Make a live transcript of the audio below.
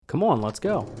Come on, let's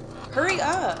go. Hurry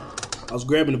up. I was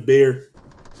grabbing a beer.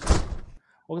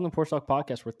 Welcome to the Porch Talk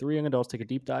Podcast, where three young adults take a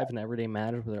deep dive into everyday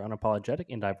matters with their unapologetic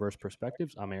and diverse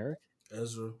perspectives. I'm Eric.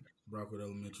 Ezra, Rockwood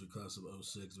Elementary, class of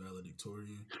 06,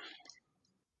 valedictorian.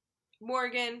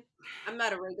 Morgan, I'm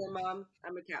not a regular mom.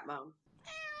 I'm a cat mom.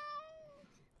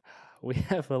 We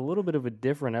have a little bit of a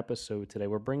different episode today.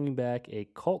 We're bringing back a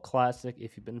cult classic.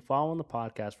 If you've been following the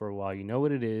podcast for a while, you know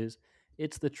what it is.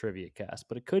 It's the Trivia Cast.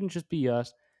 But it couldn't just be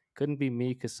us. Couldn't be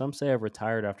me, because some say I've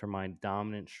retired after my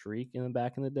dominant streak in the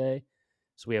back in the day.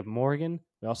 So we have Morgan.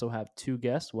 We also have two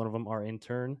guests. One of them our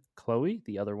intern, Chloe.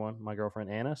 The other one, my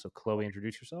girlfriend, Anna. So Chloe,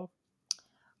 introduce yourself.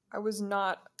 I was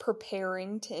not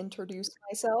preparing to introduce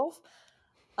myself.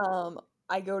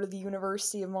 I go to the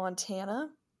University of Montana.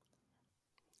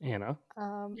 Anna.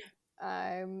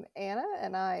 I'm Anna,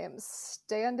 and I am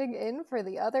standing in for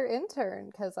the other intern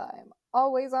because I'm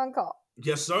always on call.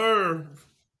 Yes, sir.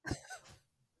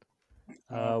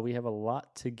 We have a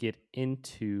lot to get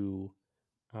into.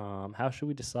 How should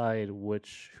we decide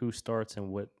who starts and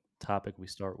what topic we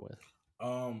start with?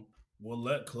 We'll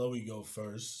let Chloe go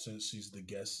first since she's the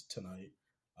guest tonight.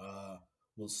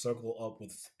 We'll circle up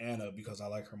with Anna because I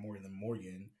like her more than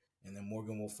Morgan, and then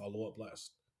Morgan will follow up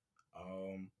last.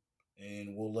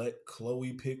 And we'll let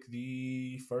Chloe pick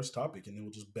the first topic, and then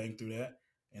we'll just bang through that,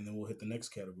 and then we'll hit the next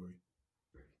category.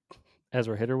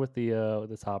 Ezra, hit her with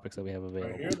the topics that we have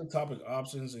available. Right, here are the topic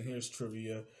options, and here's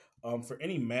trivia. For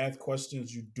any math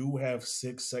questions, you do have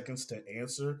 6 seconds to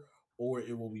answer, or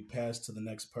it will be passed to the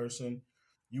next person.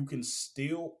 You can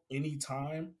steal any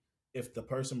time if the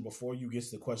person before you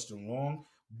gets the question wrong,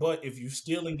 but if you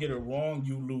steal and get it wrong,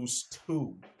 you lose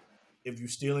 2. If you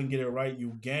steal and get it right,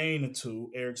 you gain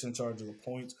 2. Eric's in charge of the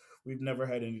points. We've never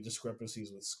had any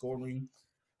discrepancies with scoring.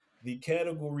 The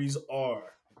categories are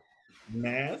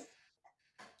math,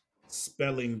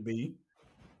 spelling bee,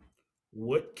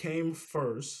 what came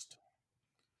first,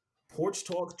 Porch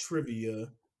Talk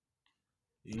trivia,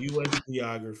 U.S.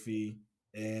 geography,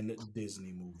 and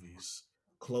Disney movies.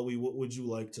 Chloe, what would you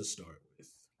like to start with?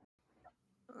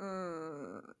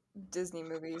 Disney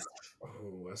movies.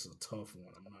 Oh, that's a tough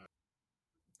one. I'm not.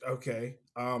 Okay.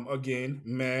 Again,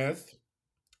 math,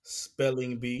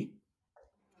 spelling bee,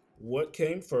 what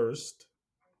came first,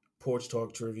 Porch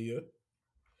Talk trivia,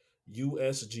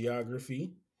 U.S.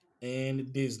 geography,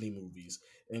 and Disney movies.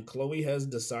 And Chloe has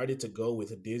decided to go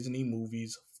with Disney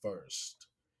movies first.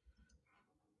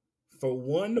 For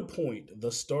 1 point,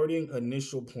 the starting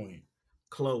initial point,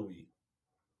 Chloe,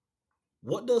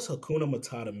 what does Hakuna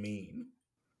Matata mean?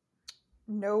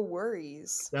 No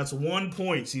worries. That's 1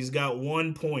 point. She's got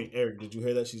 1 point. Eric, did you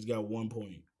hear that? She's got 1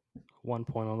 point. 1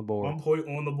 point on the board. 1 point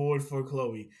on the board for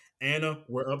Chloe. Anna,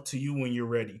 we're up to you when you're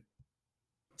ready.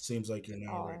 Seems like you're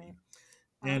now ready.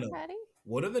 Anna, ready?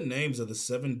 what are the names of the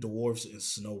 7 dwarfs in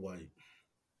Snow White?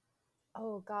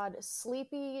 Oh, God.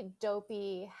 Sleepy,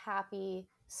 Dopey, Happy,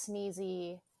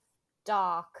 Sneezy,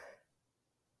 Doc.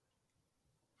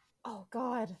 Oh,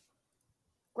 God.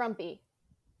 Grumpy.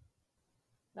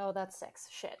 No, that's 6.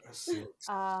 Shit. That's 6.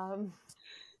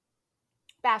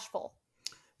 Bashful.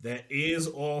 That is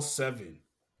all 7.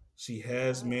 She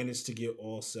has managed to get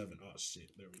all 7. Oh, shit.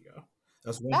 There we go.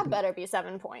 That's 1 That better be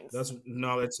 7 points. That's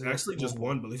actually just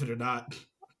 1, believe it or not.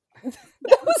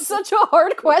 That was such a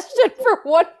hard question for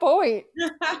 1 point.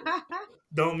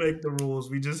 Don't make the rules.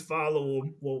 We just follow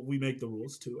them. Well, we make the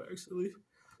rules too, actually.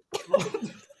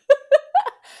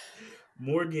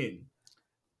 Morgan,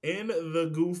 in the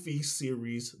Goofy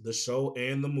series, the show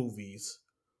and the movies,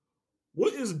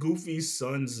 what is Goofy's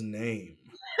son's name?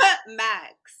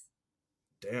 Max.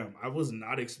 Damn, I was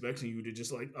not expecting you to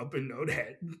just up and know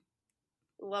that.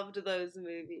 Loved those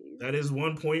movies. That is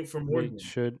 1 point for Morgan.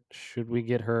 Wait, should we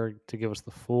get her to give us the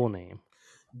full name?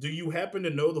 Do you happen to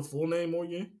know the full name,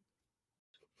 Morgan?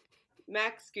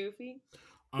 Max Goofy?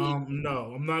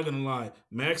 No, I'm not gonna lie.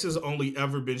 Max has only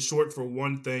ever been short for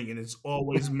one thing, and it's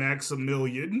always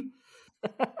Maximilian.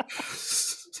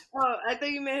 Oh, I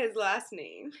thought you meant his last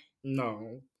name.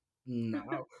 No.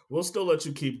 We'll still let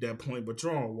you keep that point, but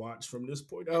you're on watch from this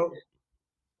point out.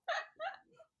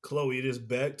 Chloe, it is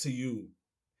back to you.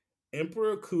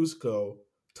 Emperor Cusco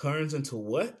turns into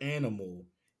what animal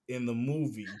in the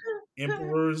movie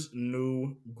Emperor's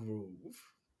New Groove?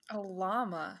 A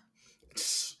llama.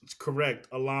 It's correct.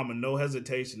 A llama. No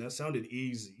hesitation. That sounded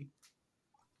easy.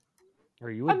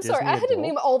 Are you a I'm Disney sorry, I had to adult?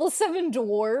 name all the 7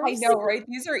 dwarves. I know, right?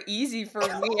 These are easy for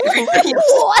me. Everybody else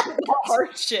What? the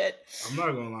hard shit. I'm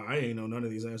not gonna lie. I ain't know none of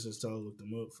these answers till I looked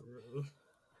them up for real.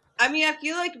 I mean, I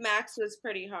feel like Max was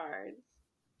pretty hard.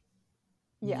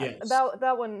 Yeah, Yes.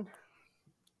 that one.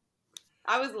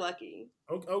 I was lucky.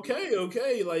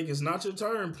 Okay. Like, it's not your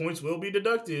turn. Points will be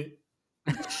deducted.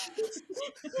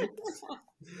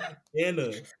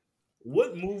 Anna,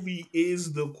 what movie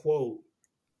is the quote,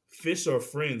 "Fish are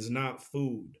friends, not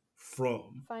food,"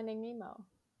 from? Finding Nemo.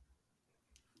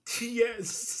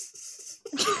 Yes.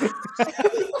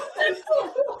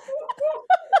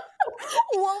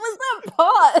 What was that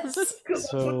pause? Because I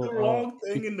So, put the wrong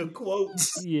thing in the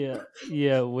quotes. Yeah.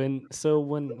 When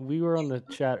we were on the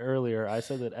chat earlier, I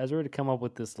said that Ezra had come up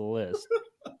with this list.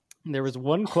 There was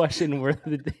one question where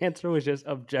the answer was just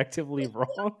objectively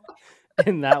wrong,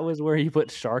 and that was where he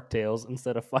put Shark Tales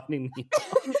instead of Finding Nemo.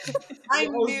 I I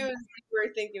was- knew you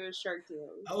were thinking it was Shark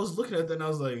Tales. I was looking at that and I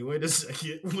was like, wait a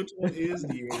second, which one is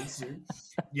the answer?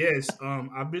 Yes,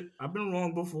 I've been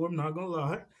wrong before, I'm not gonna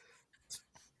lie.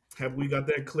 Have we got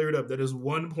that cleared up? That is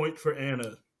 1 point for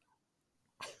Anna.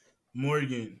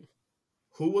 Morgan,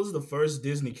 who was the first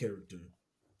Disney character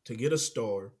to get a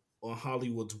star on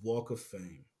Hollywood's Walk of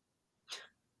Fame?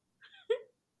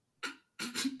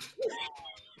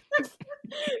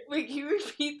 Wait, can you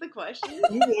repeat the question?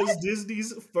 Who was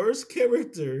Disney's first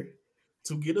character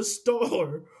to get a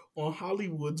star on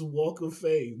Hollywood's Walk of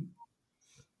Fame?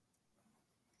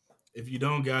 If you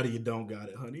don't got it, you don't got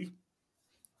it, honey.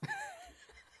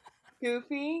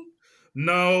 Goofy?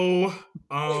 No.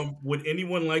 Would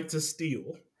anyone like to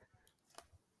steal?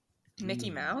 Mickey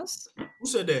Mouse? Who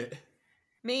said that?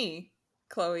 Me,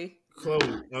 Chloe.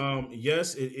 Chloe.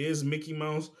 Yes, it is Mickey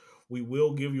Mouse. We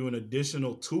will give you an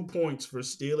additional 2 points for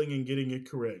stealing and getting it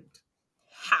correct.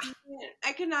 Ha!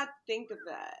 I could not think of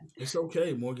that. It's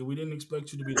okay, Morgan. We didn't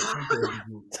expect you to be the champion of the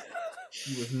group.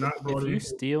 You was not brought If you in.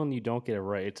 steal and you don't get it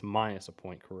right, it's minus a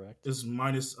point, correct? It's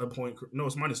minus a point. No,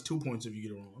 it's minus 2 points if you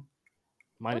get it wrong.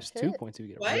 Minus Oh, 2 shit. points if you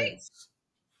get it What? right.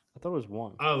 I thought it was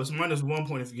 1. Oh, it's minus 1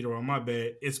 point if you get it wrong. My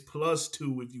bad. It's plus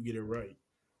 2 if you get it right.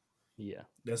 Yeah.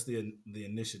 That's the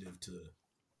initiative to.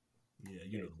 Yeah,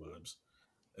 you know the vibes.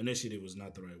 Initiative was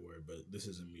not the right word, but this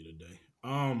isn't me today.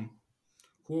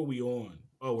 Who are we on?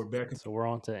 Oh, we're back. So we're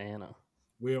on to Anna.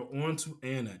 We're on to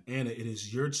Anna. Anna, it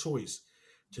is your choice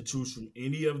to choose from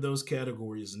any of those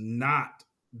categories, not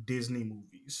Disney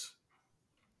movies.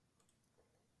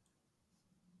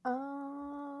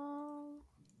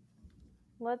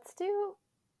 Let's do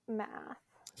math.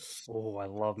 Oh, I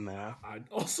love math. I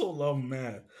also love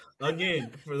math.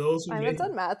 Again, for those who I may, haven't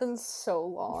done math in so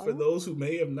long. for those who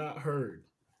may have not heard,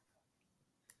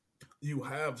 you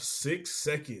have 6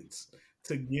 seconds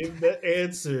to give the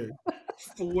answer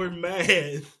for math.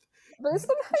 Based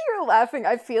on how you're laughing,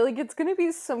 I feel like it's gonna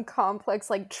be some complex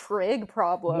like trig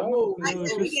problem. No, I it's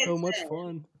think just it's so much it.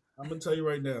 fun. I'm gonna tell you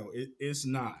right now, it's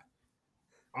not.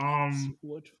 So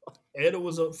much fun. Eda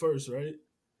was up first, right?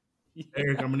 Yeah.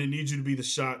 Eric, I'm gonna need you to be the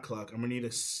shot clock. I'm gonna need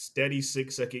a steady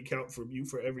 6-second count from you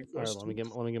for every All right, question. let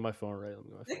me get my phone right.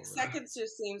 6 seconds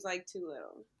just seems like too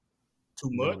little. Too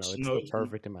No, much? it's No, the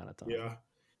perfect amount of time. Yeah.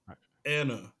 Right.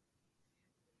 Anna,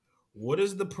 what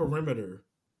is the perimeter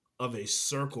of a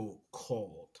circle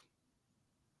called?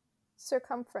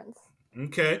 Circumference.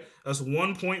 Okay, that's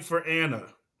 1 point for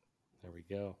Anna. There we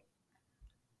go.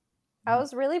 I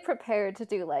was really prepared to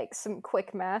do like some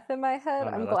quick math in my head. Oh,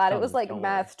 no, I'm that's glad it was coming, like don't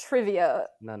math trivia.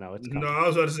 No, it's No, coming. I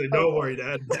was about to say, don't Oh. worry,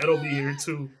 that'll be here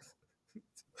too.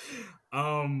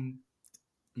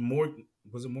 Morgan,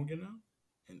 was it Morgan now?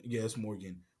 Yeah, it's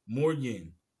Morgan.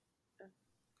 Morgan,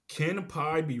 can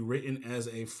pi be written as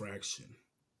a fraction?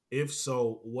 If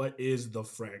so, what is the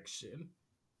fraction?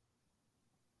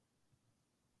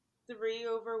 3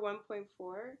 over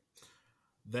 1.4?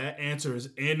 That answer is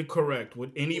incorrect.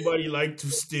 Would anybody like to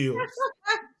steal?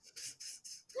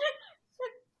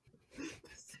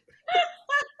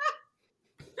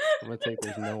 I'm gonna take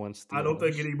there's no one stealing. I don't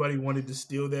think this. anybody wanted to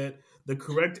steal that. The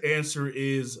correct answer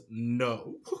is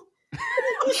no.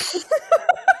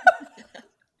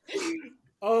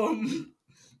 Chloe,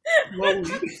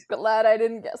 Glad I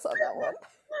didn't guess on that one.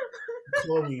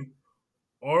 Chloe,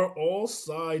 are all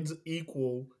sides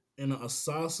equal in an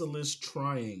isosceles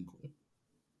triangle?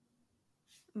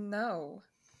 No.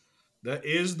 That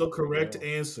is the correct No.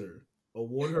 answer.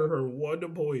 Award her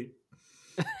 1 point.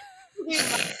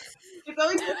 It's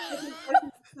always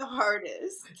the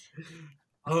hardest.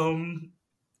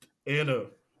 Anna,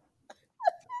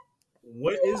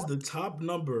 what is the top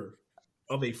number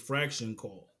of a fraction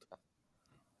called?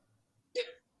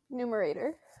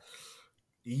 Numerator.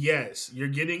 Yes, you're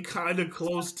getting kind of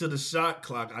close to the shot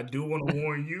clock. I do want to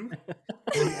warn you.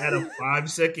 We're at a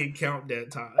 5-second count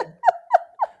that time.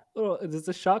 Oh, does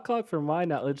the shot clock for my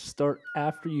knowledge start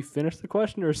after you finish the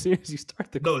question or as soon as you start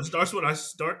the No, it starts when I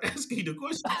start asking you the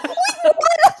question.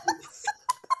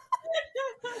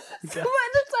 So by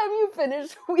the time you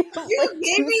finished. We have You like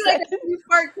gave 2 me like a seconds.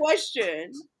 2-part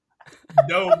question.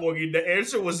 No, Morgan. The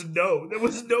answer was no. There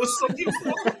was no second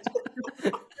part.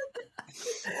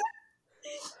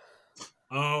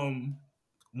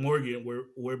 Morgan,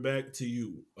 we're back to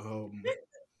you.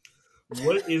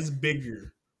 What is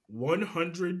bigger,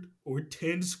 100 or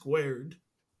 10 squared?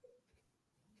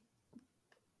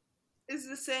 It's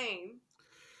the same.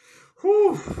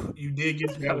 Whew, you did get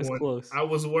that That was one. close. I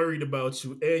was worried about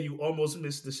you, and you almost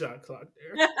missed the shot clock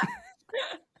there.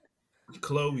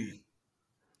 Chloe,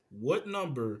 what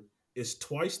number is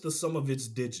twice the sum of its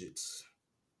digits?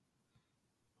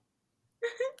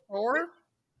 4?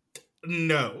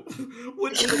 No.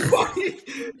 What?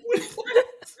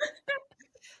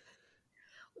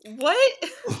 What?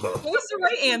 What was the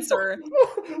right answer?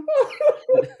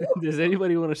 Does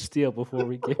anybody want to steal before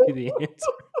we give you the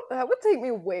answer? That would take me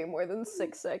way more than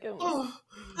 6 seconds. Yeah,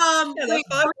 the Wait,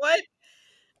 fuck? What?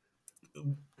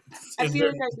 I Is feel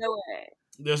there- like I know it.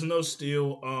 There's no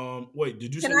steal. Wait,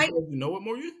 did you Can say I- you know it,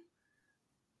 Morgan?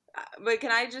 But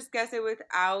can I just guess it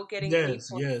without getting any Yes,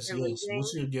 points yes, for yes. losing?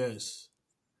 What's your guess?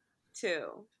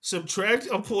 2. Subtract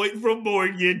a point from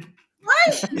Morgan.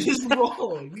 What? Is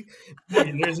wrong.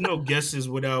 Morgan, there's no guesses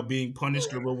without being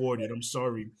punished or rewarded. I'm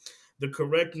sorry. The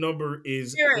correct number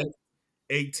is Eric.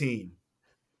 18.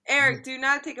 Eric, do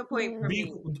not take a point from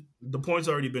me. The point's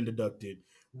already been deducted.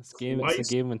 It's a Twice-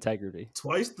 game of integrity.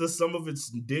 Twice the sum of its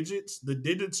digits. The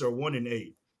digits are 1 and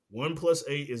 8. 1 plus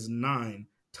 8 is 9.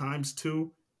 Times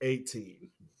 2,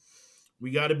 18. We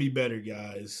got to be better,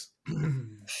 guys.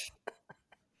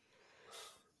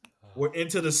 We're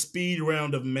into the speed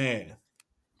round of math.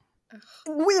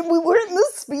 We were in the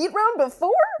speed round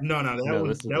before? No, No, that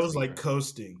this is the was speed like round.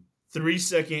 coasting.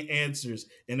 3-second answers,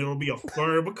 and it'll be a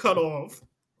firm cutoff.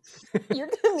 You're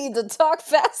gonna need to talk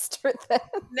faster then.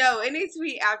 No, it needs to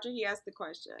be after he asked the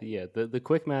question. Yeah, the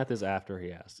quick math is after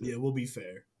he asked it. Yeah, we'll be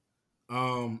fair.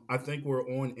 I think we're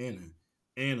on Anna.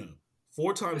 Anna,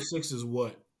 4 times 6 is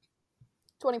what?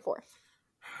 24.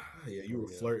 Yeah, you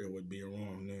were Yeah. flirting with being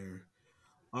wrong there.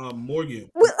 Morgan,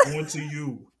 What? on to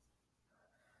you.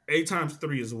 8 times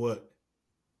 3 is what?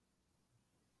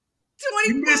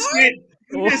 24? You missed it.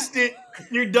 You missed it.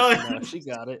 You're done. No, she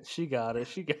got it. She got it.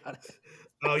 She got it.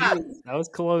 Oh, you. That was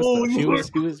close. Oh, Though. She you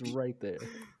was right there.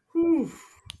 Whew.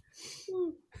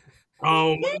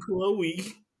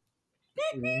 Chloe,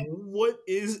 what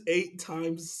is 8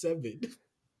 times 7?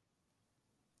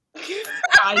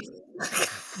 I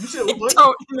You said what?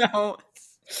 don't know.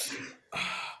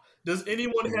 Does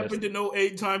anyone Yes. happen to know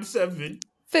 8 times 7?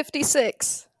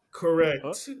 56. Correct.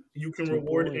 Oh, You can 2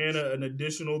 reward points. Anna an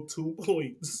additional 2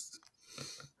 points.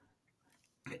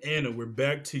 Anna, we're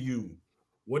back to you.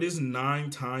 What is 9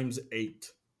 times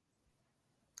 8?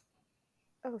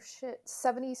 Oh shit.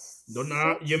 76. No,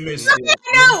 nah, you missed No, it.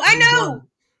 I know.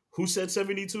 Who said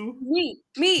 72? Me.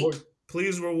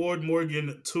 Please reward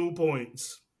Morgan 2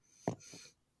 points.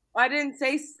 I didn't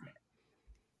say.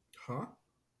 Huh?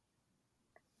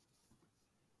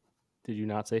 Did you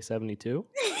not say 72?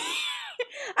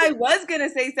 I was gonna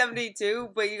say 72,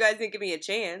 but you guys didn't give me a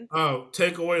chance. Oh,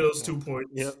 take away those 2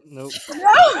 points. Yep. Nope.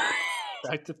 No,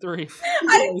 Back to 3.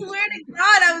 I swear to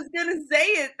God, I was gonna say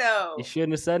it though. You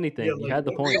shouldn't have said anything. Yeah, You like, had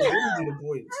the what- point. what would be the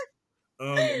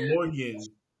points? Morgan,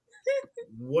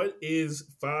 what is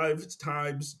 5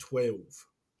 times 12?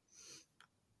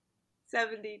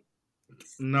 70.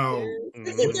 No.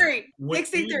 63. Would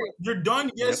 63. any- You're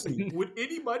done Yep. guessing. Would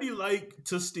anybody like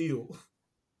to steal?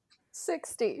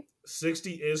 60.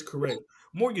 60 is correct.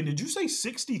 Morgan, did you say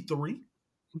 63?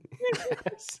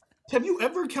 Yes. Have you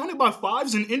ever counted by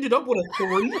 5s and ended up with a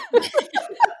 3?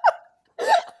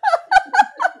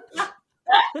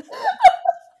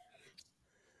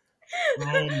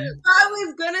 I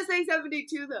was gonna say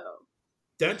 72 though.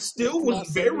 That still It's was not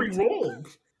very 72. wrong.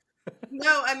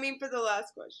 No, I mean for the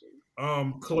last question.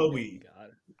 Chloe, Oh,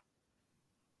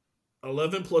 God.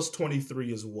 11 plus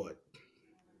 23 is what?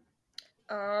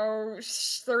 Oh,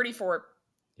 34.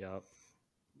 Yep.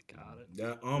 Got it.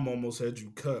 That almost had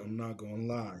you cut, I'm not gonna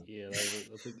lie. Yeah,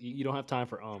 you don't have time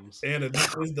for ums. Anna,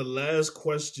 this is the last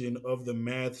question of the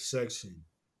math section.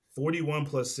 41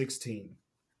 plus 16.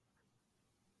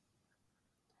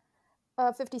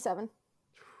 57.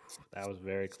 That was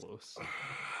very close.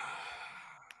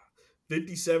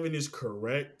 57 is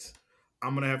correct.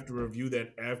 I'm going to have to review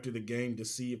that after the game to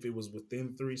see if it was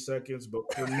within 3 seconds, but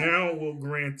for now, we'll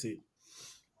grant it.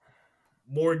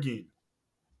 Morgan,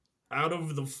 out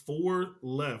of the 4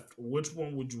 left, which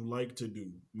one would you like to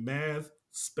do? Math,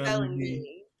 spelling Spelling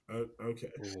bee? bee. Okay.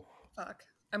 Ooh. Fuck.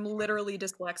 I'm literally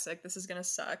dyslexic. This is gonna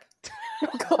suck. Oh,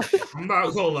 God. I'm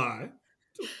not going to lie.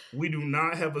 We do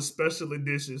not have a special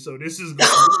edition, so this is going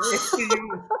to be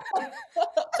you.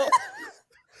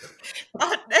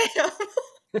 Oh, damn.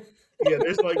 Yeah,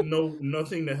 there's like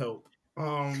nothing to help.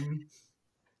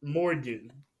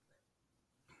 Morgan,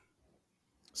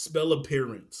 spell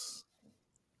appearance.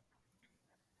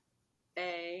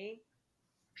 A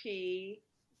P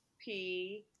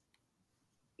P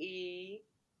E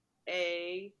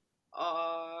A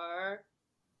R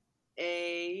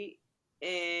A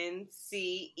N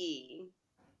C E.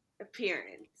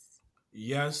 Appearance.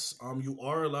 Yes, you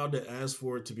are allowed to ask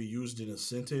for it to be used in a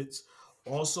sentence.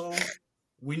 Also,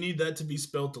 we need that to be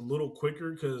spelled a little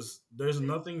quicker because there's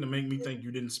nothing to make me think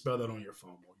you didn't spell that on your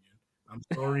phone, Morgan. I'm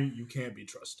sorry, you can't be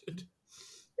trusted.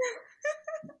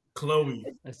 Chloe,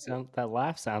 That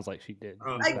laugh sounds like she did.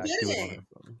 In I fact, do it on didn't. her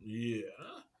phone. yeah,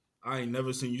 I ain't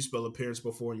never seen you spell appearance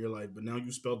before in your life, but now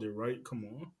you spelled it right. Come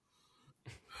on,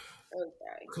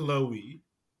 Okay. Chloe,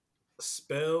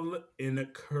 spell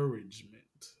encouragement.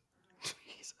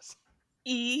 Jesus.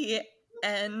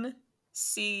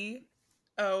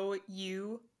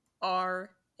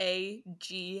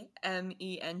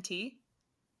 ENCOURAGMENT.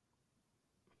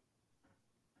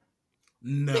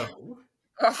 No.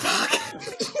 Oh fuck.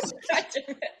 God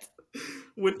damn it.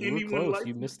 Would You were anyone close. like?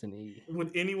 You missed an E.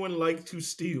 Would anyone like to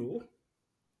steal?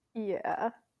 Yeah.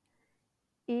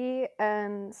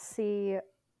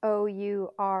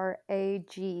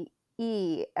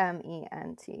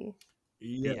 ENCOURAGEMENT.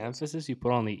 Yes. The emphasis you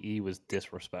put on the E was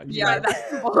disrespectful. Yeah,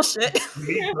 that's bullshit.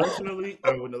 Me personally,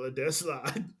 I wouldn't let that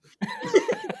slide.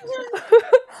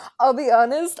 I'll be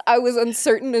honest, I was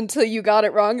uncertain until you got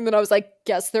it wrong, and then I was like,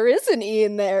 guess there is an E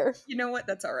in there. You know what?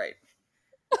 That's all right.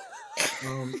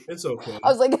 It's okay. I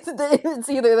was like, it's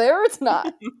either there or it's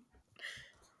not.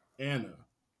 Anna,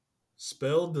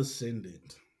 spell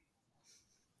descendant.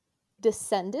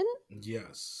 Descendant?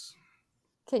 Yes.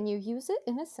 Can you use it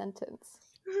in a sentence?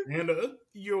 Anna,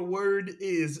 your word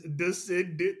is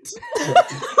descendant.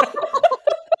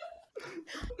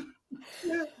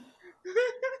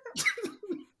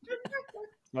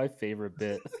 My favorite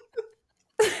bit.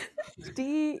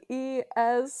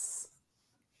 DESCENDENT?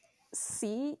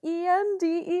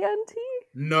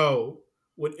 No.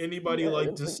 Would anybody Yeah, I like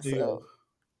didn't to think steal?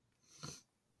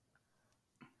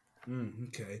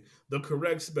 Okay. The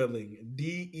correct spelling,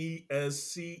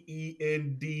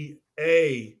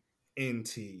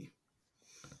 DESCENDANT.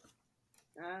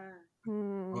 Ah.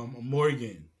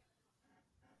 Morgan,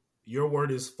 your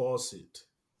word is faucet.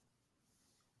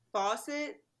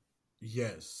 Faucet.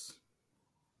 Yes.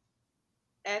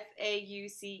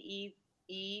 FAUCEET.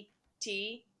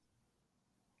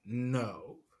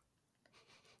 No.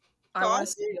 I want to Faucet?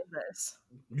 steal this.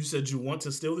 You said you want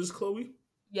to steal this, Chloe?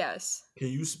 Yes. Can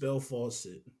you spell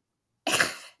faucet?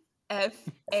 FAUCENT.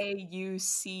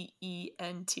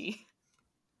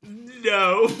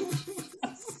 No.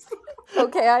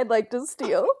 Okay, I'd like to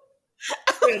steal.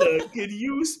 Anna, can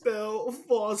you spell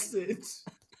faucet?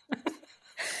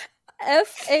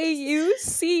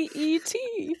 FAUCET.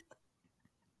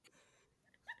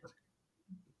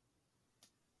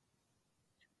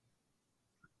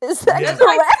 Is that Yes.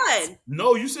 correct? Good.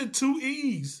 No, you said two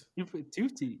E's. You put two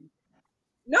T.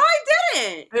 No, I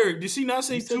didn't. Eric, did she not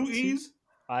say You said two two- E's?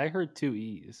 I heard two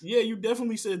E's. Yeah, you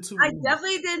definitely said two I E's.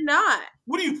 definitely did not.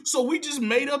 What do you? So we just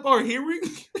made up our hearing?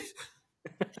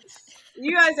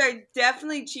 You guys are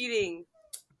definitely cheating.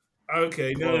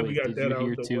 Okay, now that Chloe, we got did that you out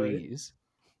hear the two way. E's?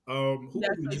 Who Yes,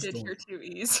 was we I just did on? hear two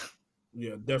E's.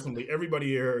 Yeah, definitely. Everybody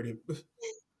here heard it.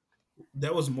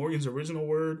 That was Morgan's original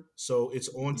word, so it's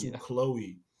on to Yeah.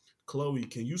 Chloe. Chloe,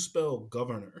 can you spell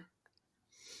governor?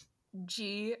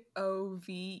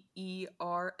 GOVERN.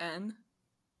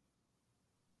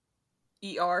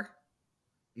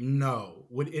 No.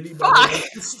 Would anybody Fuck.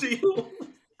 like to steal?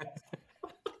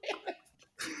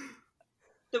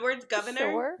 The word's governor.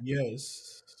 Sure.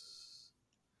 Yes.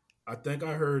 I think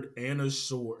I heard Anna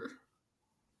Shore.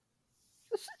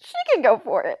 She can go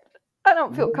for it. I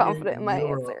don't feel Morgan, confident in my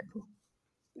you're answer. up.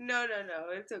 No,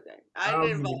 it's okay. I'll I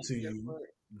didn't give it to volunteer you. for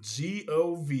it.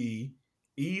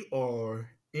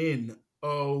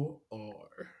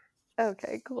 GOVERNOR.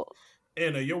 Okay, cool.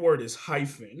 Anna, your word is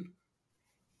hyphen.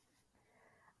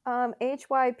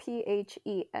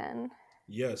 HYPHEN.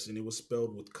 Yes, and it was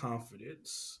spelled with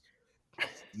confidence.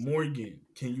 Morgan,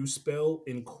 can you spell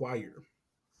inquire?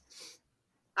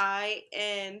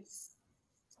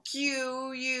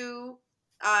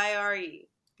 INQUIRE.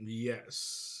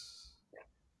 Yes.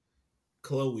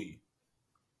 Chloe,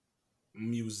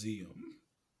 museum.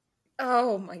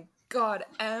 Oh my god.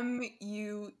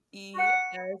 MUESUM.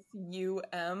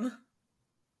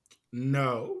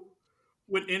 No.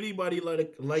 Would anybody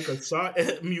like a shot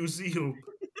at museum?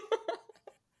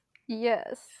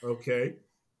 Yes. Okay.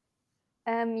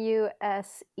 Museum.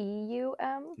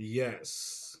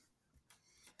 Yes.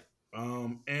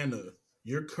 Anna,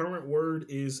 your current word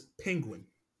is penguin.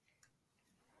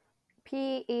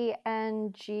 Penguin.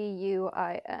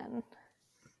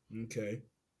 Okay.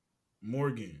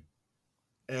 Morgan,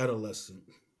 adolescent.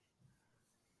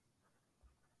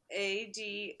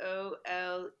 Adolescent.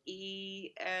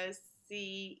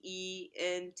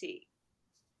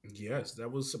 Yes,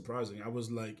 that was surprising. I was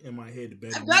like in my head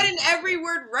betting. I've gotten every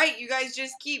word right. You guys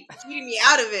just keep cheating me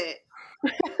out of it.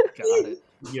 Got it.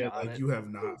 Yeah, Got like it. you have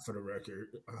not, for the record.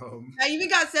 I even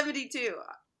got 72.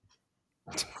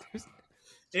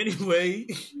 Anyway,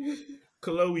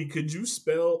 Chloe, could you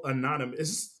spell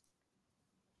anonymous?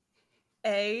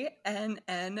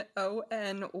 ANNONYMOUS.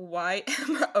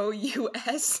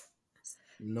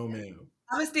 No, ma'am.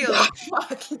 I'm gonna steal it.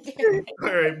 Fuck, damn it. All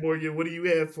right, Morgan, what do you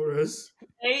have for us?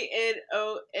 ANONYMOUS.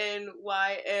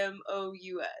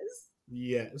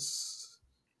 Yes.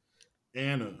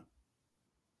 Anna,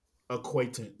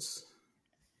 acquaintance.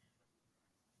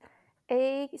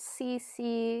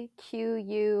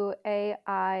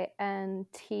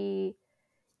 ACCQUAINTENCE.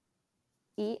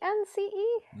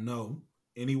 No.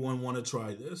 Anyone want to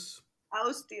try this?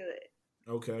 I'll steal it.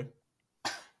 Okay.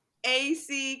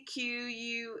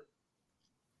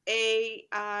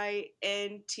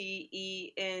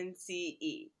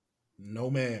 ACQUAINTENCE. No,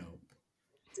 ma'am.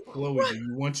 Chloe, do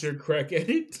you want your crack at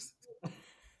it?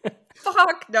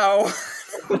 Fuck no.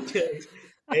 Okay.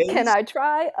 Can I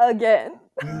try again?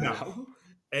 No.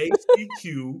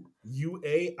 ACQUAINTANCE.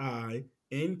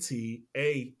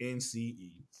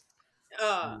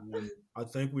 I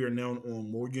think we are now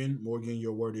on Morgan. Morgan,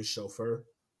 your word is chauffeur.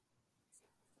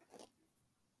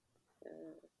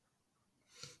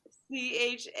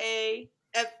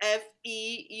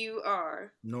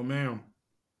 CHAFFEUR. No, ma'am.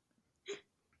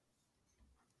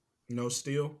 No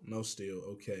steal? No steal.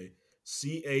 Okay.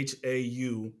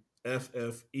 CHAUFFEUR.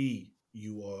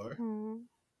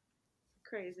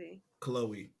 Crazy.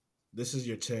 Chloe, this is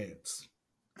your chance.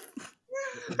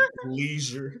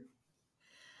 Leisure.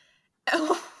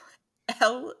 LEISURE.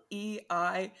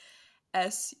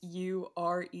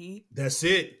 That's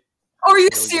it. Are you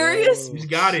There we serious? go. You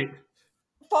got it.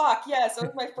 Fuck, yes, that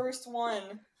was my first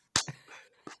one.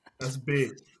 That's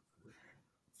big.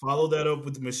 Follow that up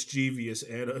with mischievous,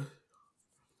 Anna.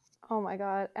 Oh my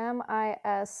god.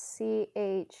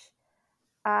 MISCHIEV.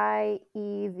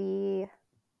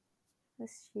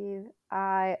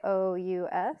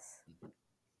 MISCHIEVIOUS.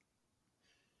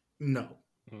 No,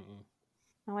 Mm-mm.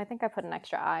 Oh, I think I put an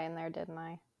extra I in there, didn't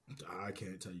I? I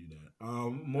can't tell you that.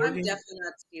 I'm Morgan, definitely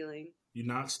not stealing. you're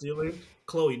not stealing.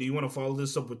 Chloe, do you want to follow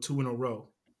this up with 2 in a row?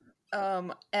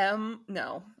 No,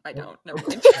 I don't. No.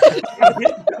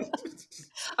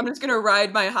 I'm just gonna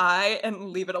ride my high and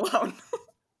leave it alone.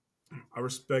 I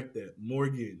respect that.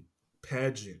 Morgan,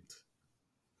 pageant.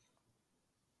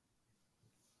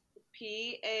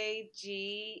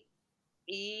 PAGEANT.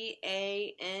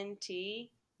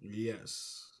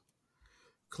 Yes.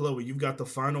 Chloe, you've got the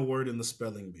final word in the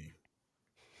spelling bee.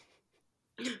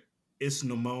 It's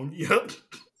pneumonia.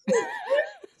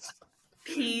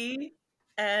 PNEUMONIA.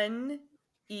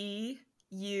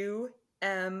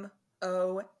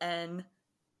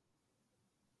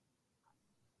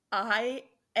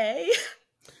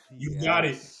 You got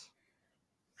it. Yes.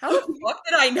 How the fuck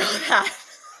did I know that?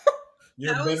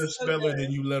 You're That a was better so speller good.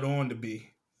 than you let on to be.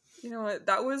 You know what?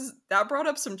 That brought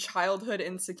up some childhood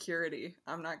insecurity.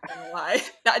 I'm not gonna lie.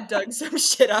 That dug some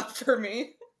shit up for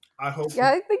me. I hope. Yeah,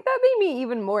 I think that made me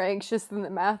even more anxious than the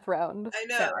math round. I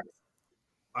know.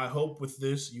 I hope with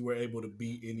this you were able to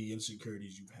beat any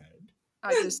insecurities you've had.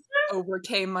 I just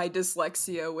overcame my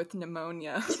dyslexia with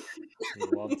pneumonia. We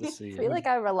love to see I feel it. like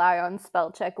I rely on spell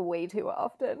check way too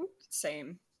often.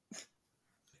 Same.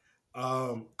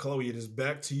 Chloe, it is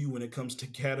back to you when it comes to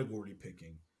category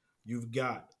picking. You've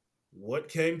got what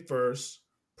came first,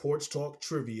 Porch Talk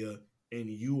Trivia, and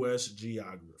U.S.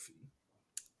 Geography.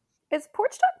 Is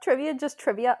Porch Talk Trivia just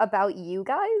trivia about you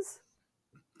guys?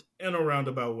 In a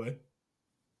roundabout way.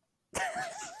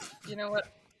 You know what?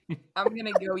 I'm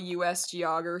gonna go U.S.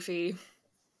 geography.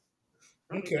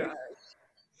 Okay.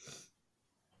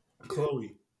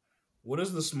 Chloe, what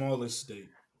is the smallest state?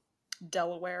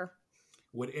 Delaware.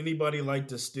 Would anybody like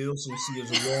to steal since she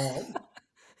is wrong?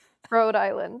 Rhode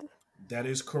Island. That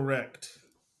is correct.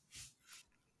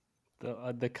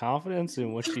 The confidence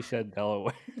in which she said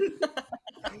Delaware.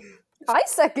 I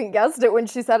second guessed it when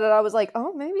she said it. I was like,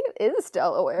 oh, maybe it is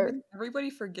Delaware.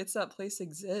 Everybody forgets that place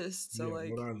exists. So Yeah,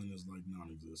 like, Rhode Island is like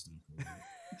non-existent.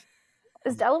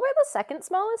 Is Delaware the second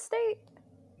smallest state?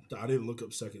 I didn't look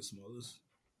up second smallest.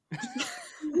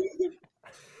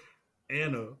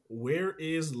 Anna, where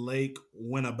is Lake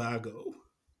Winnebago?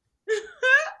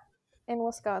 In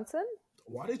Wisconsin?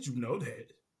 Why did you know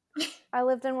that? I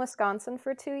lived in Wisconsin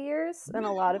for 2 years, and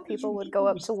a lot of people would go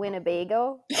up to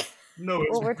Winnebago, No,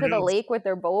 it's over to the pronounced- lake with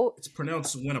their boat. It's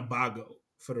pronounced Winnebago,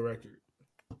 for the record.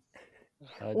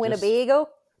 Winnebago?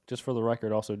 Just for the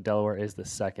record, also Delaware is the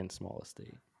second smallest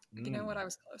state. You know what? I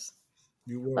was close.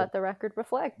 You were. Let the record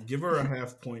reflect. Give her a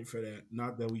half point for that.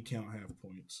 Not that we count half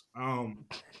points.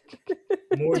 Did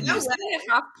you Morgan, say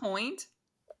a half point?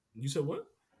 you said what?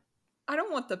 I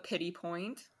don't want the pity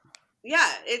point.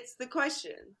 Yeah, it's the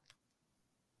question.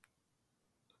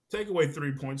 Take away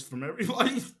 3 points from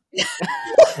everybody.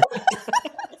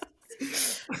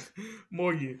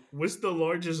 Morgan, what's the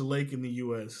largest lake in the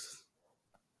U.S.?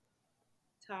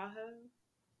 Tahoe.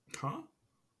 Huh?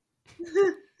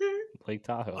 Lake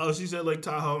Tahoe. Oh, she said Lake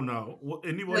Tahoe. No.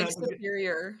 Anyone Lake have to get-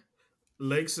 Superior.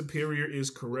 Lake Superior is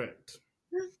correct.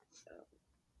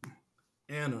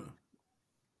 Anna.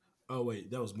 Oh,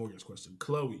 wait. That was Morgan's question.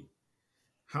 Chloe.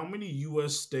 How many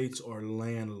U.S. states are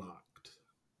landlocked?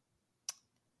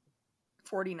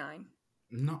 49.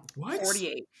 No. What?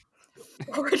 48.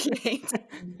 48.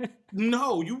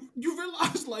 No. You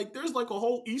realize, like, there's, like, a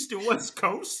whole East and West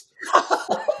Coast?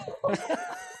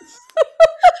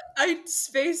 I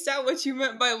spaced out what you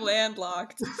meant by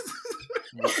landlocked.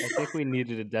 I think we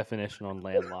needed a definition on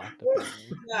landlocked.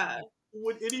 Apparently. Yeah.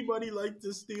 Would anybody like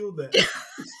to steal that?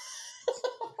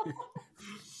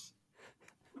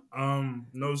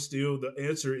 No steal. The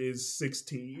answer is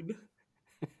 16.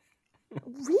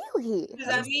 Really? Does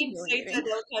that mean states that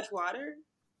don't touch water?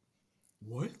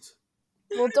 What?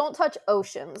 Well, don't touch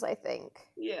oceans, I think.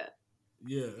 Yeah.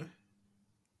 Yeah.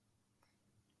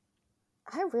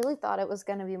 I really thought it was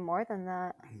going to be more than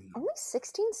that. Only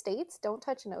 16 states don't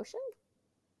touch an ocean?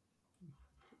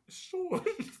 Sure.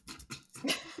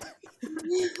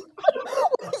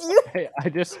 Hey, I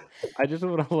just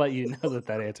want to let you know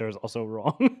that answer is also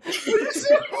wrong.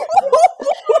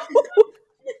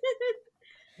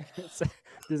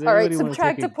 Does All right, anybody wanna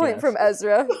subtract take a point guess? from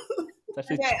Ezra. It's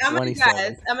actually Okay, I'm gonna 27.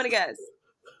 guess. I'm gonna guess.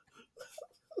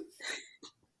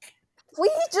 We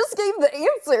just gave the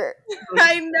answer.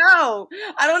 I know.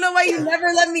 I don't know why you never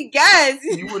let me guess.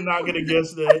 You were not going to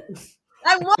guess that.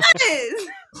 I was.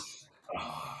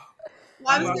 Well,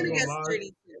 I I'm was not gonna gonna guess lie.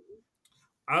 32.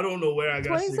 I don't know where I got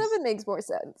 27 makes more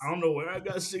sense. I don't know where I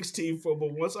got 16 from,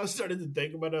 but once I started to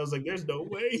think about it, I was like, there's no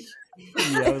way.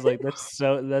 Yeah, I was like,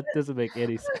 that doesn't make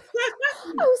any sense.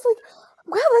 I was like,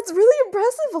 wow, that's really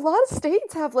impressive. A lot of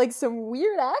states have like some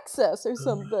weird access or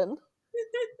something.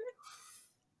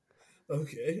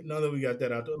 Okay, now that we got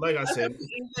that out there, like I said,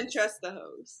 Even trust the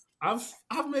host.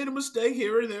 I've made a mistake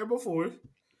here and there before.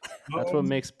 That's what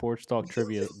makes sports talk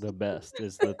trivia the best,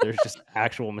 is that there's just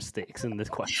actual mistakes in this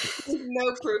question.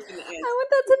 No proof in the answer. I want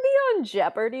that to be on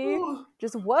Jeopardy.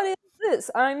 Just what is this?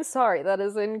 I'm sorry, that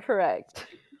is incorrect.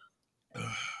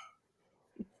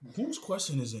 Whose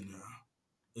question is it now?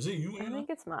 Is it you, I Anna? think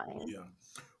it's mine. Yeah.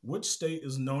 Which state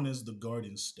is known as the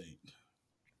Garden State?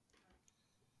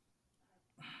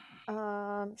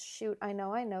 Shoot, I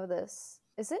know this.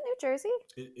 Is it New Jersey?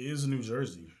 It is New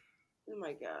Jersey. Oh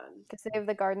my god. Because they have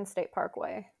the Garden State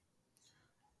Parkway.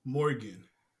 Morgan.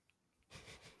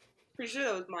 Pretty sure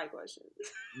that was my question.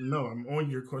 No, I'm on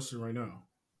your question right now.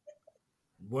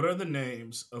 What are the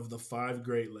names of the 5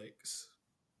 Great Lakes?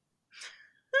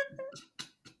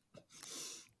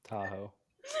 Tahoe.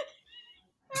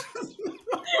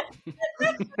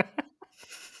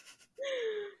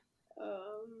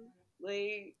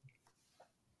 Lake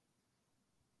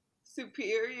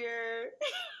Superior.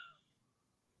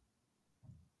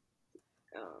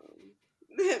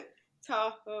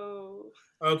 Tahoe.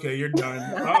 Okay, you're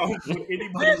done. Would anybody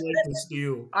like to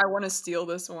steal? I want to steal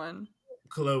this one.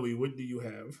 Chloe, what do you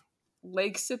have?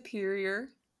 Lake Superior,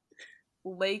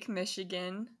 Lake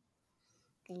Michigan,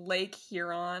 Lake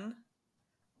Huron,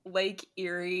 Lake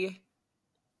Erie.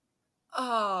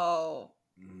 Oh,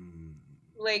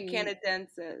 Lake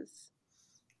Canadensis.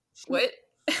 what?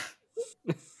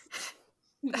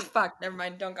 Fuck, never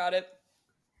mind. Don't got it.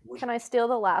 Can I steal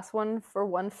the last one for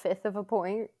 1/5 of a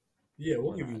point? Yeah,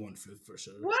 we'll give you 1/5 for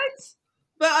sure. What?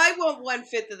 But I want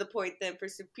 1/5 of the point then for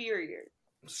Superior.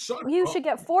 Shut You up. should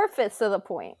get 4/5 of the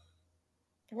point.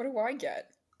 What do I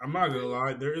get? I'm not gonna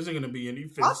lie, there isn't gonna be any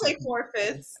I'll fifths. say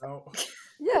 4/5. Oh.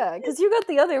 Yeah, because you got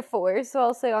the other 4, so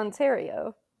I'll say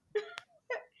Ontario.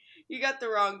 You got the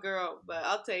wrong girl, but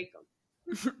I'll take them.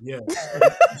 Yeah.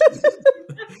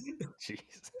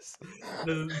 Jesus.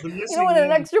 The You missing know what? An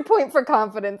one, extra point for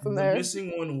confidence in the there.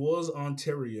 missing one was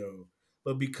Ontario,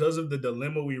 but because of the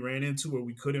dilemma we ran into where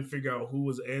we couldn't figure out who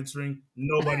was answering,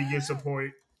 nobody gets a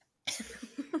point.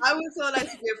 I was told I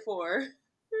should get 4.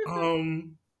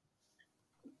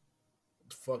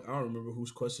 Fuck, I don't remember whose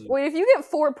question. Wait, if you get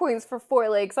 4 points for 4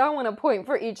 lakes, I want a point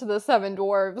for each of the 7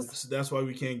 dwarves. So that's why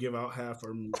we can't give out half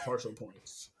or partial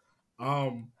points.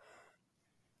 Who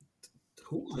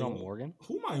Is am it I on on? Morgan?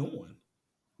 Who am I on?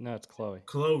 No, it's Chloe.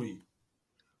 Chloe.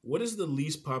 What is the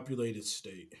least populated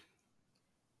state?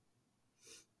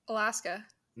 Alaska.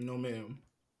 No, ma'am.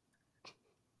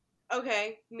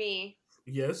 Okay, me.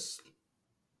 Yes.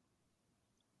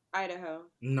 Idaho.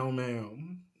 No,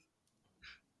 ma'am.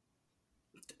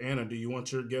 Anna, do you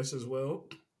want your guess as well?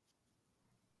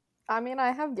 I mean,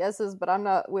 I have guesses, but I'm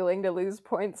not willing to lose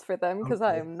points for them because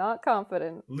I Okay. am not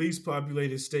confident. Least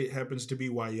populated state happens to be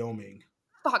Wyoming.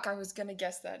 Fuck, I was gonna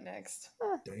guess that next.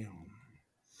 Damn.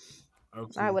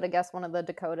 Okay. I would have guessed one of the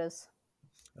Dakotas.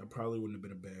 That probably wouldn't have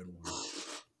been a bad one.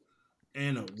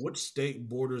 Anna, which state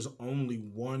borders only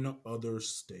one other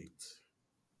state?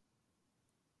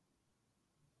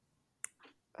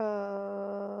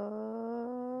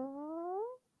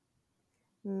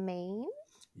 Maine?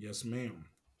 Yes, ma'am.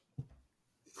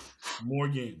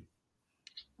 Morgan.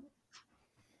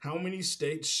 How many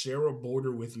states share a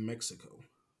border with Mexico?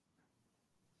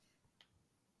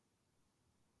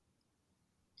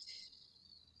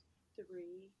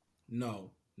 3.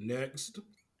 No. Next.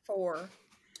 4.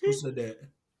 Who said that?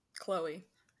 Chloe.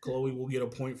 Chloe will get a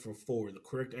point for 4. The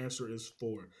correct answer is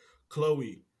 4.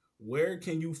 Chloe, where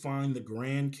can you find the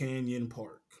Grand Canyon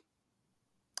Park?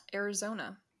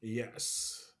 Arizona.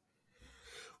 Yes.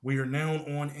 We are now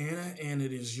on Anna, and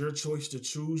it is your choice to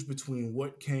choose between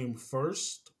what came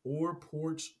first or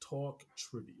Porch Talk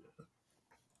Trivia.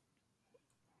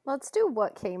 Let's do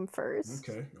what came first.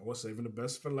 Okay, I was saving the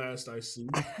best for last, I see.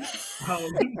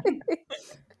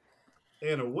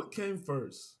 Anna, what came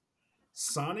first?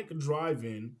 Sonic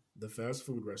Drive-In, the fast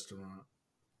food restaurant,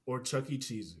 or Chuck E.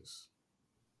 Cheese's?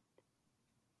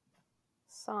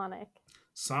 Sonic.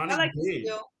 Sonic I like to did.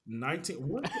 steal. 19.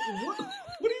 What are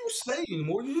you saying,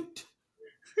 Morgan?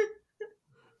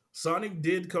 Sonic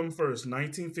did come first,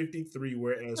 1953,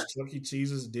 whereas Chuck E.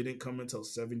 Cheese's didn't come until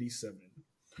 77.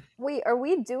 Wait, are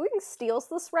we doing steals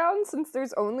this round since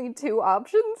there's only 2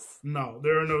 options? No,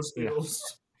 there are no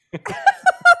steals.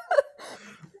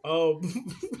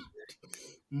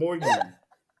 Morgan,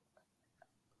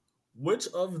 which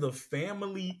of the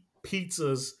family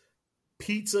pizza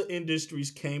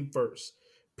industries came first?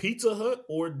 Pizza Hut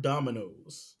or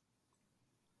Domino's?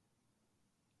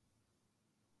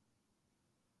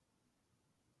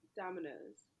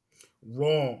 Domino's.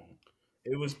 Wrong.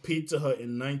 It was Pizza Hut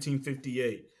in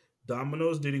 1958.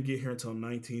 Domino's didn't get here until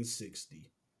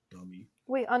 1960. Dummy.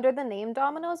 Wait, under the name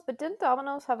Domino's? But didn't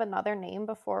Domino's have another name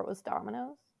before it was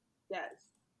Domino's? Yes.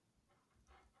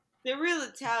 They're real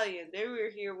Italian. They were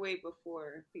here way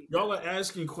before pizza. Y'all are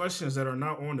asking questions that are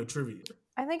not on the trivia.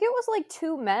 I think it was like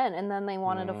 2 men, and then they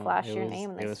wanted to No, flash it your was- name,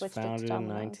 and it they was switched it to founded in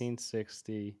Domino's.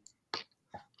 1960.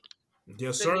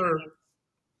 Yes, The sir.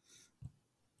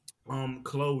 nickname.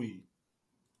 Chloe.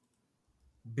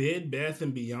 Bed Bath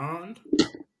and Beyond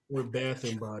or Bath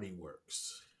and Body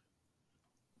Works?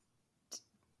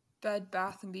 Bed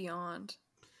Bath and Beyond.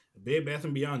 Bed Bath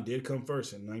and Beyond did come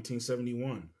first in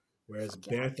 1971, whereas Fuck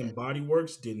yeah, Bath it and did. Body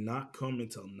Works did not come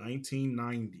until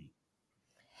 1990.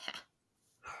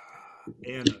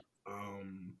 Anna,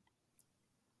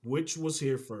 which was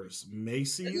here first?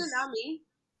 Macy's? Is it not me?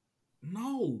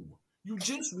 No, you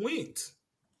just went.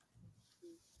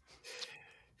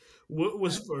 What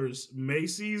was first,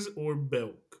 Macy's or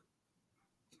Belk?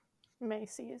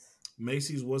 Macy's.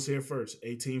 Macy's was here first,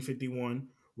 1851,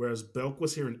 whereas Belk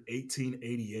was here in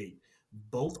 1888.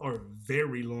 Both are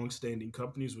very long-standing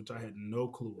companies, which I had no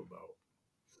clue about.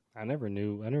 I never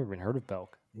even heard of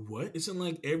Belk. What? It's in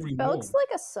like every Belk's mall.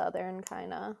 like a southern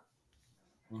kind of.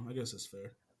 Well, I guess that's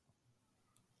fair.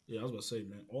 Yeah, I was about to say,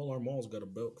 man, all our malls got a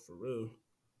Belk for real.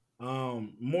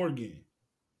 Morgan,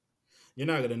 you're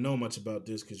not gonna know much about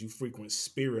this because you frequent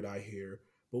Spirit, I hear.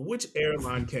 But which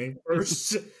airline came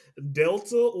first,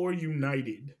 Delta or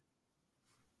United?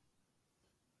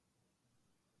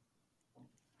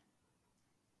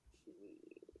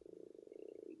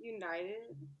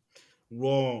 United.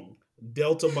 Wrong.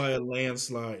 Delta by a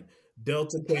landslide.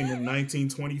 Delta came in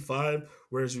 1925,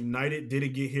 whereas United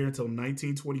didn't get here until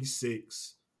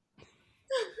 1926.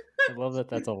 I love that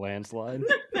that's a landslide.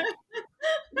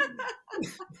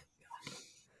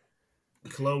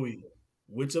 Chloe,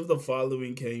 which of the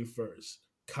following came first,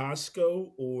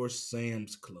 Costco or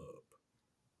Sam's Club?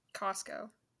 Costco.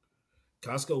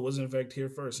 Costco was in fact here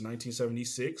first,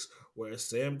 1976, whereas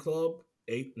Sam Club,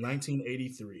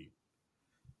 1983.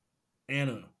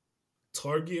 Anna,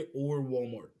 Target or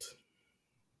Walmart?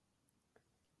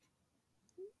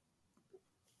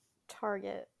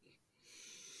 Target.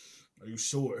 Are you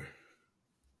sure?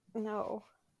 No.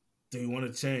 Do you want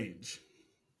to change?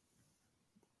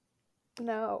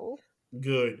 No.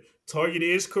 Good. Target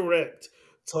is correct.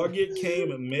 Target came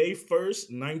May 1st,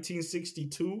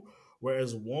 1962,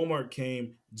 whereas Walmart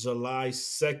came July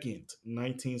 2nd,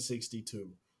 1962.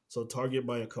 So Target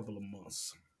by a couple of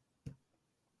months. Jeez.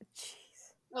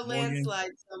 A Morgan.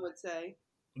 landslide, some would say.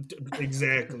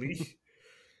 Exactly.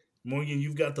 Morgan,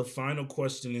 you've got the final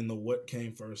question in the what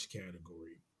came first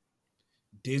category.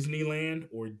 Disneyland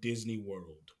or Disney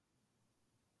World?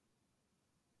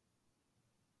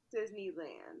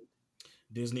 Disneyland.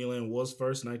 Disneyland was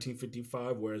first,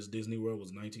 1955, whereas Disney World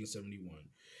was 1971.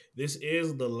 This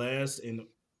is the last and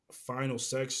final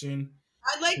section.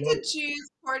 I'd like to choose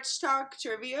Porch Talk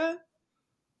Trivia.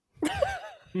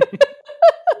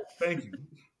 Thank you.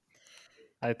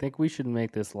 I think we should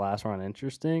make this last round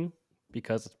interesting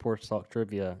because it's Porch Talk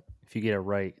Trivia. If you get it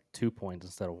right, 2 points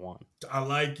instead of 1. I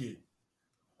like it.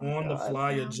 On the God.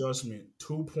 fly adjustment,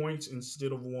 2 points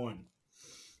instead of 1.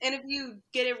 And if you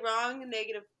get it wrong,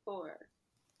 -4.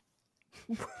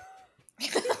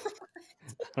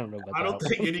 I don't know about I don't that.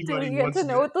 think one. Do anybody we get wants to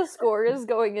know what the score is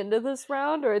going into this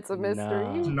round, or it's a mystery?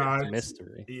 Nah, It's a it's-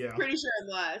 mystery. Yeah, Pretty sure I'm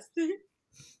last.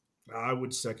 I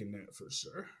would second that for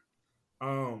sure.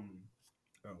 Oh,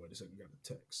 wait a second. Got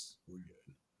the text. We're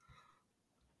good.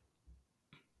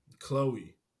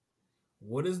 Chloe,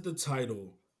 what is the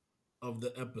title of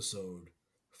the episode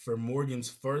for Morgan's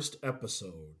first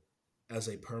episode as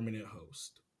a permanent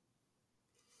host?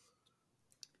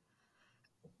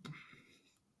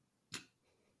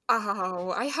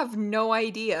 Oh, I have no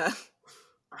idea.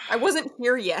 I wasn't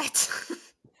here yet.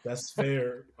 That's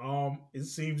fair. It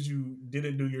seems you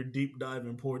didn't do your deep dive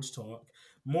in Porch Talk.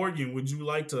 Morgan, would you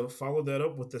like to follow that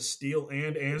up with a steal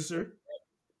and answer?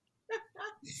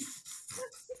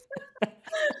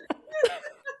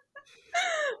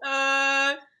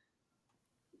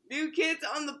 New Kids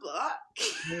on the Block.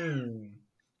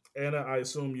 Anna, I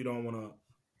assume you don't want to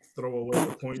throw away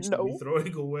the points to be No.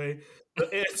 throwing away.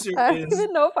 The answer I don't is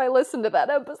even know if I listened to that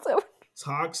episode.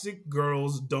 Toxic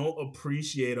Girls Don't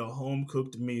Appreciate a Home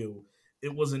Cooked Meal.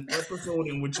 It was an episode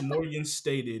in which Morgan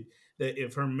stated that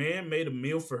if her man made a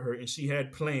meal for her and she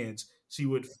had plans, she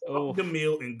would fuck the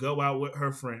meal and go out with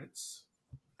her friends.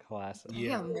 Classic.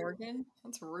 Yeah. Damn, Morgan.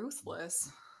 That's ruthless.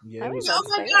 Yeah, I it mean, was, Oh that's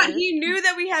my fair. god, he knew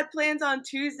that we had plans on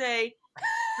Tuesday.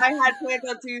 I had plans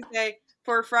on Tuesday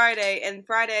for Friday, and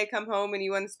Friday I come home and he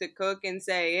wants to cook and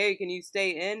say, hey, can you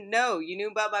stay in? No, you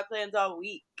knew about my plans all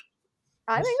week.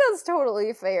 I think that's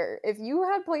totally fair. If you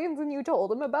had plans and you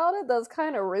told him about it, that's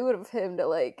kind of rude of him to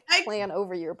like plan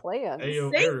over your plans. hey, yo,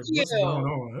 Thank Eric, what's you. going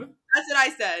on? Huh? That's what I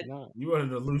said. No. You wanted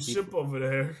to lose ship over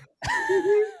there.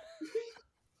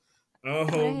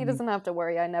 He doesn't have to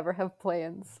worry. I never have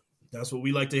plans. That's what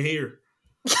we like to hear.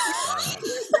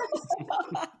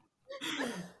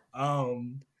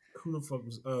 Who the fuck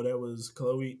was? Oh, that was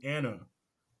Chloe. Anna,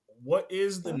 what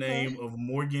is the name of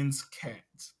Morgan's cat?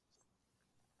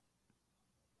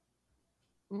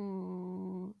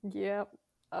 Yep.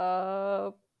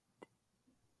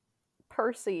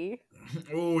 Percy.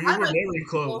 Oh, you I were like very to steal.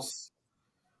 close.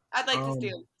 I'd like to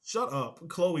steal. Shut up,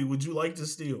 Chloe. Would you like to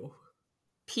steal?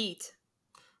 Pete.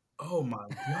 Oh my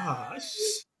gosh.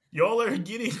 Y'all are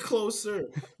getting closer.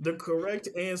 The correct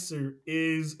answer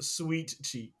is Sweet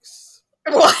Cheeks.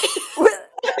 What?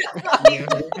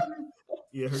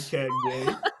 Yeah, her cat gay.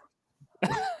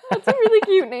 That's a really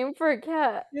cute name for a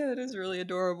cat. Yeah, that is really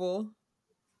adorable.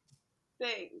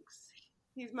 Thanks.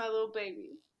 He's my little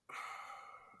baby.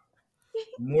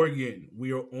 Morgan,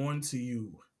 we are on to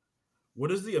you.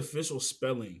 What is the official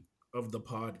spelling of the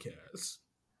podcast?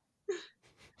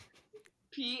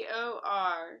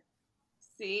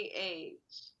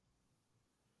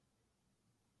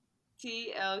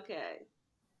 PORCHTLK.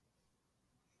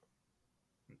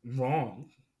 Wrong.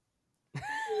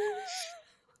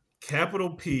 Capital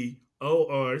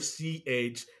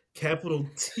PORCH, capital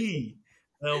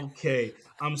TLK.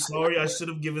 I'm sorry, I should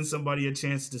have given somebody a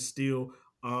chance to steal.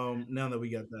 Now that we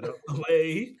got that out of the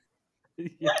way.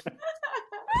 Yeah.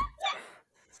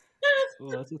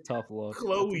 Well, that's a tough look.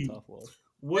 Chloe. That's a tough look.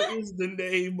 What is the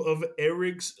name of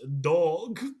Eric's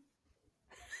dog?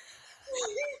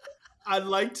 I'd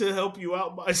like to help you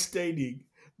out by stating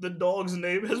the dog's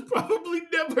name has probably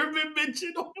never been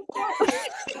mentioned on the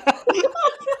podcast. You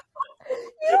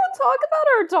don't talk about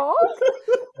our dog?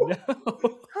 No.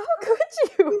 How could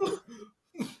you?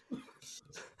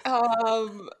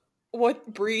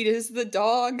 What breed is the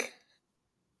dog?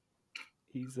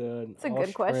 He's an It's a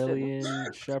good question.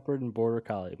 Australian Shepherd and Border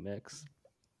Collie mix.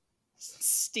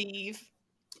 Steve.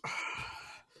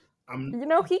 I'm. You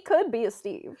know, he could be a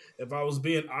Steve. If I was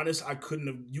being honest,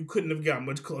 you couldn't have got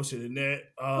much closer than that.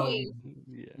 Wait.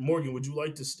 Yeah. Morgan, would you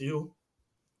like to steal?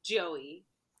 Joey.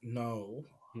 No.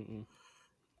 Mm-mm.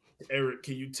 Eric,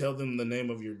 can you tell them the name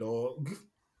of your dog?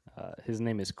 His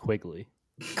name is Quigley.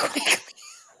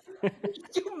 What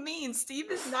do you mean?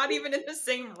 Steve is not even in the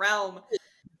same realm.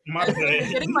 My I'm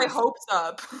bad. getting my hopes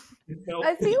up.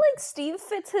 I feel like Steve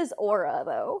fits his aura,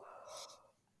 though.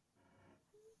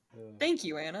 Thank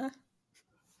you, Anna.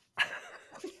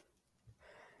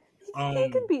 He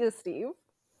could be a Steve.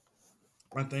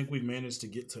 I think we've managed to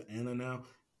get to Anna now.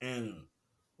 Anna,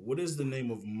 what is the name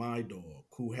of my dog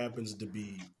who happens to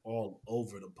be all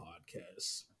over the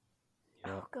podcast?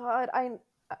 Oh God,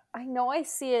 I know I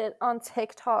see it on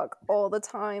TikTok all the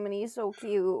time, and he's so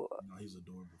cute. No, he's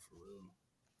adorable for real.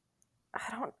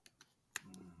 I don't.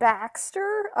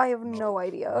 Baxter? I have no No,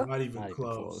 idea. Not even Not even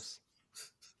close. close.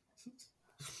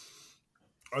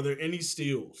 Are there any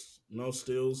steals? No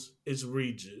steals. It's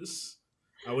Regis.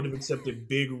 I would have accepted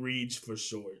Big Reach for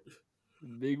short.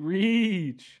 Big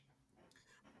Reach.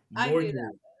 I knew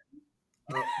Morgan.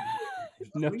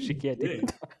 No, she can't do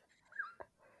didn't. it.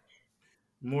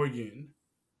 Morgan,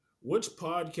 which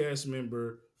podcast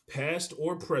member, past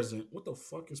or present, what the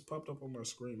fuck has popped up on my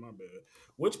screen? My bad.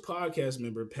 Which podcast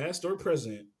member, past or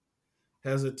present,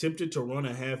 has attempted to run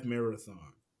a half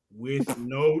marathon with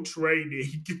no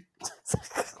training?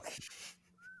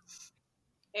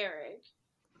 Eric.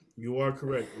 You are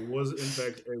correct. It was, in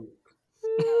fact, Eric.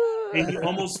 And he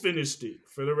almost finished it,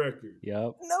 for the record.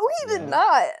 Yep. No, he did Yeah.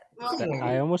 not. Well, Come on.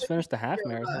 I almost finished the half it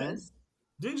marathon. was.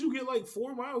 Didn't you get like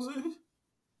 4 miles in?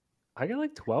 I got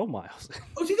like 12 miles.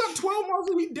 Oh, he got 12 miles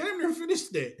and he damn near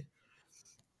finished that.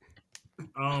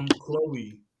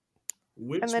 Chloe.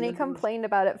 Which And then he member- complained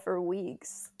about it for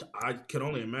weeks. I can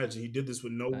only imagine he did this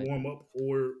with no Right. warm up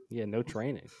or Yeah, no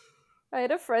training. I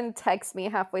had a friend text me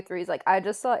halfway through. He's like, I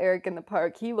just saw Eric in the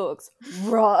park. He looks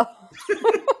rough.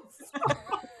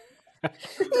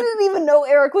 He didn't even know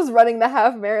Eric was running the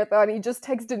half marathon. He just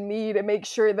texted me to make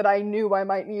sure that I knew I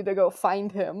might need to go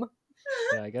find him.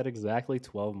 Yeah, I got exactly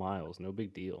 12 miles. No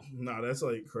big deal. nah, that's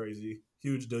like crazy.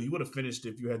 Huge deal. You would have finished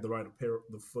if you had the right apparel,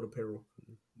 the foot apparel.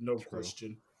 No True.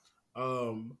 question.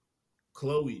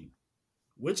 Chloe,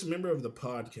 which member of the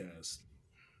podcast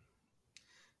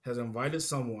has invited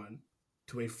someone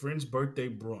to a friend's birthday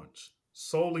brunch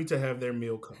solely to have their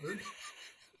meal covered?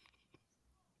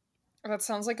 That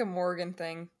sounds like a Morgan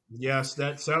thing. Yes,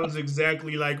 that sounds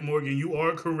exactly like Morgan. You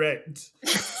are correct.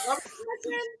 What was the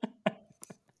question?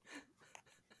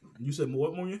 You said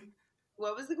what, Morgan?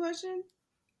 What was the question?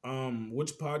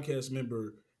 Which podcast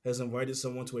member has invited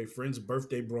someone to a friend's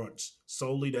birthday brunch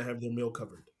solely to have their meal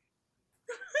covered?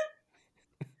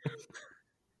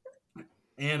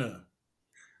 Anna,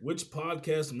 which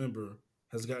podcast member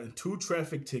has gotten 2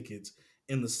 traffic tickets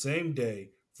in the same day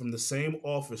from the same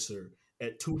officer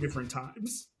at 2 different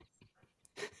times?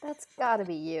 That's gotta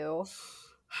be you.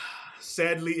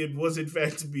 Sadly, it was in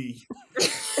fact me.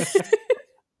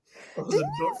 Didn't you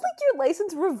have like your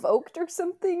license revoked or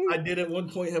something? I did at one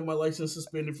point have my license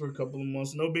suspended for a couple of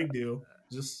months. No big deal.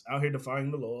 Just out here defying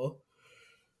the law.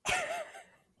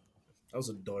 That was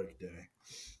a dark day.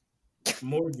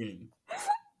 Morgan,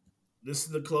 this is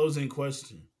the closing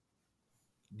question.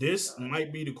 This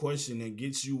might be the question that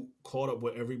gets you caught up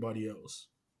with everybody else.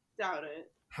 Doubt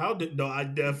it. No, I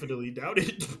definitely doubt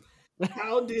it.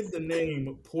 How did the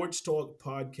name Porch Talk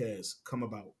Podcast come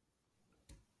about?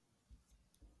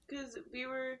 Because we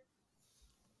were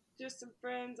just some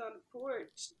friends on the porch,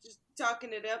 just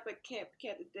talking it up at Camp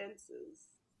Canadenses.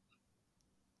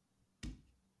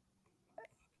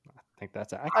 I think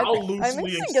that's I, accurate. I'll I think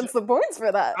loosely she accept- gets the points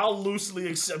for that. I'll loosely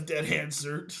accept that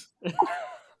answer.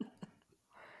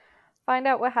 Find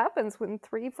out what happens when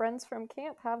 3 friends from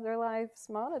camp have their lives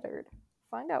monitored.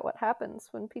 Find out what happens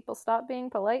when people stop being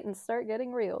polite and start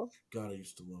getting real. God, I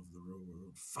used to love the real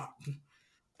world. Fuck.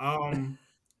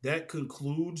 That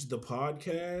concludes the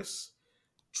podcast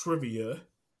trivia.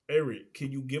 Eric,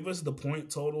 can you give us the point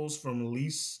totals from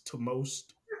least to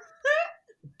most?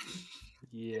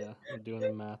 Yeah, I'm doing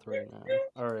the math right now.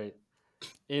 All right.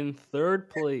 In third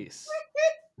place,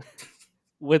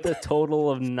 with a total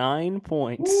of 9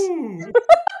 points, Ooh,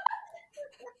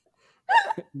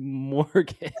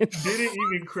 Morgan. didn't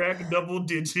even crack double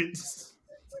digits.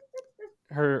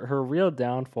 Her real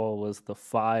downfall was the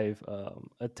 5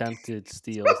 attempted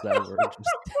steals that were just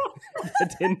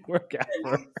that didn't work out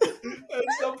for her.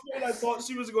 At some point, I thought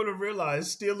she was going to realize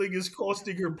stealing is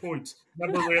costing her points.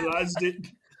 Never realized it.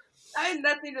 I had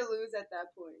nothing to lose at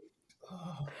that point.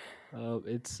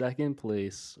 It's second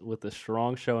place with a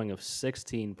strong showing of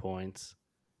 16 points.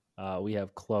 We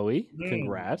have Chloe.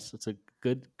 Congrats. It's a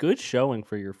good showing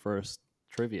for your first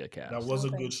trivia cast. That was a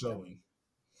good showing.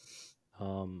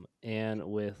 And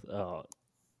with, the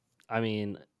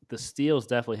steals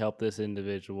definitely helped this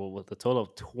individual with a total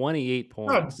of 28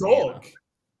 points. Dog.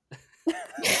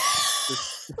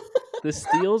 The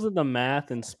steals in the math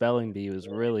and spelling bee was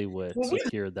really what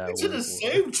secured that To win. the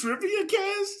same trivia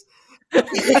cast? I'm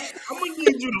going to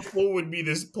need you to forward me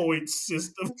this point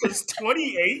system because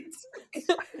 28?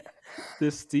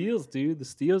 The steals, dude. The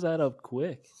steals add up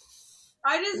quick.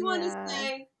 I just want to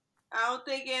say, I don't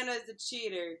think Anna's a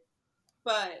cheater,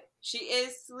 but she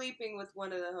is sleeping with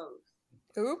one of the hosts.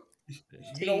 Oop.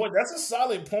 You know what? That's a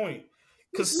solid point.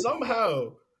 Because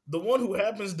somehow, the one who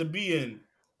happens to be in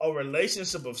a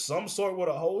relationship of some sort with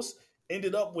a host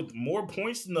ended up with more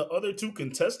points than the other two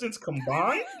contestants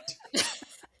combined?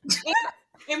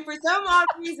 And for some odd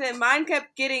reason, mine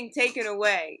kept getting taken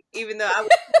away, even though I was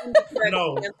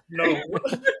No.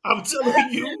 I'm telling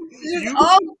you. It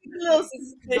all feels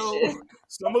suspicious. No,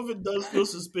 some of it does feel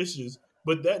suspicious,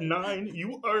 but that 9,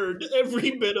 you earned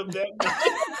every bit of that 9.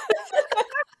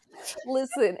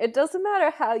 Listen, it doesn't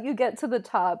matter how you get to the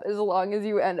top as long as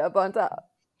you end up on top.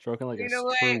 Stroking like You a know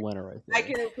what? true winner right there. I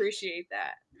can appreciate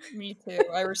that. Me too.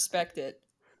 I respect it.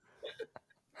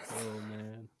 Oh,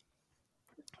 man.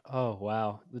 Oh,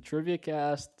 wow. The Trivia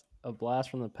Cast, A Blast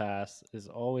from the Past, is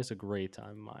always a great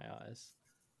time in my eyes.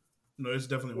 No, it's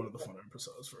definitely one of the funner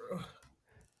episodes for real.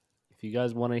 If you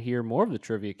guys want to hear more of the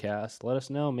Trivia Cast, let us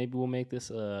know. Maybe we'll make this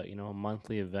a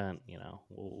monthly event.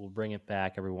 We'll bring it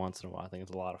back every once in a while. I think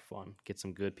it's a lot of fun. Get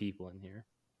some good people in here.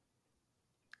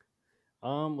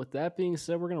 With that being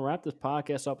said, we're gonna wrap this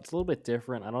podcast up. It's a little bit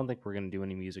different. I don't think we're gonna do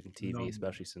any music and TV,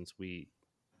 especially since we,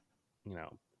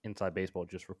 Inside Baseball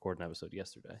just recorded an episode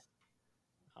yesterday.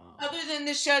 Other than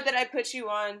the show that I put you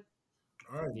on.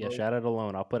 All right, Yeah, bro. shout out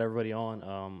Alone. I'll put everybody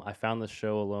on. I found this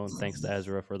show Alone thanks to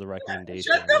Ezra for the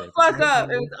recommendation. Shut the fuck up.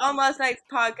 It was on last night's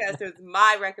podcast. It was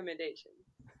my recommendation.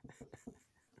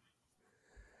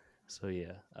 So,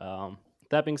 yeah.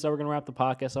 That being said, we're going to wrap the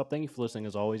podcast up. Thank you for listening.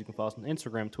 As always, you can follow us on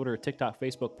Instagram, Twitter, TikTok,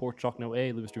 Facebook, Porch Talk No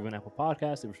A, leave us a review on Apple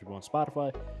Podcasts, leave us a review on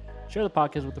Spotify. Share the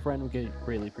podcast with a friend. We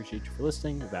greatly appreciate you for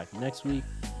listening. We're back next week.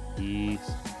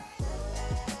 Peace.